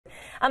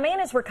A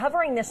man is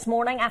recovering this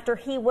morning after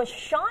he was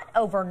shot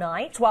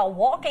overnight while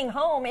walking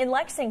home in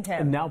Lexington.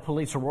 And now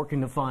police are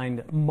working to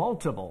find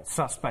multiple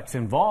suspects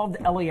involved.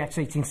 LEX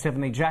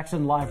 1870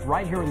 Jackson live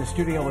right here in the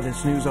studio with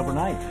this news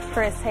overnight.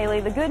 Chris Haley,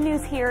 the good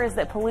news here is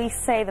that police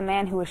say the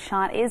man who was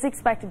shot is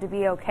expected to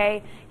be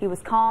okay. He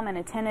was calm and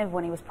attentive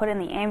when he was put in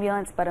the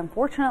ambulance, but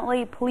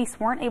unfortunately, police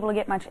weren't able to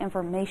get much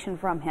information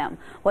from him.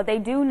 What they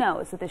do know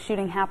is that the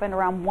shooting happened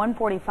around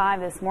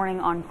 1:45 this morning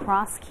on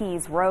Cross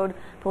Keys Road.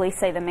 Police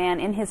say the man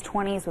in his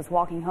 20s was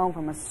walking home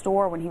from a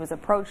store when he was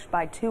approached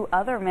by two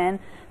other men.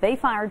 They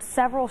fired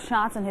several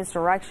shots in his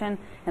direction,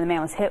 and the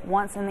man was hit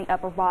once in the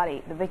upper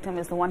body. The victim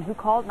is the one who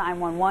called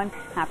 911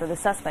 after the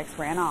suspects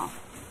ran off.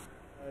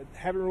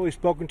 Haven't really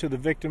spoken to the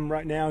victim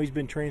right now. He's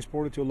been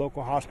transported to a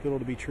local hospital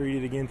to be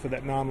treated again for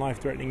that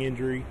non-life-threatening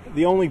injury.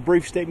 The only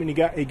brief statement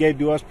he gave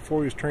to us before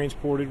he was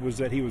transported was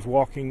that he was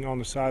walking on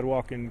the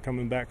sidewalk and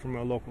coming back from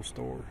a local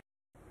store.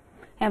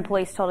 And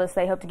police told us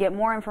they hope to get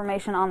more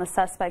information on the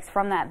suspects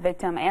from that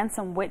victim and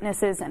some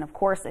witnesses. And of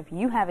course, if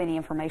you have any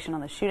information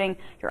on the shooting,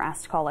 you're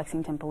asked to call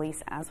Lexington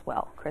Police as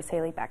well. Chris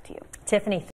Haley, back to you. Tiffany.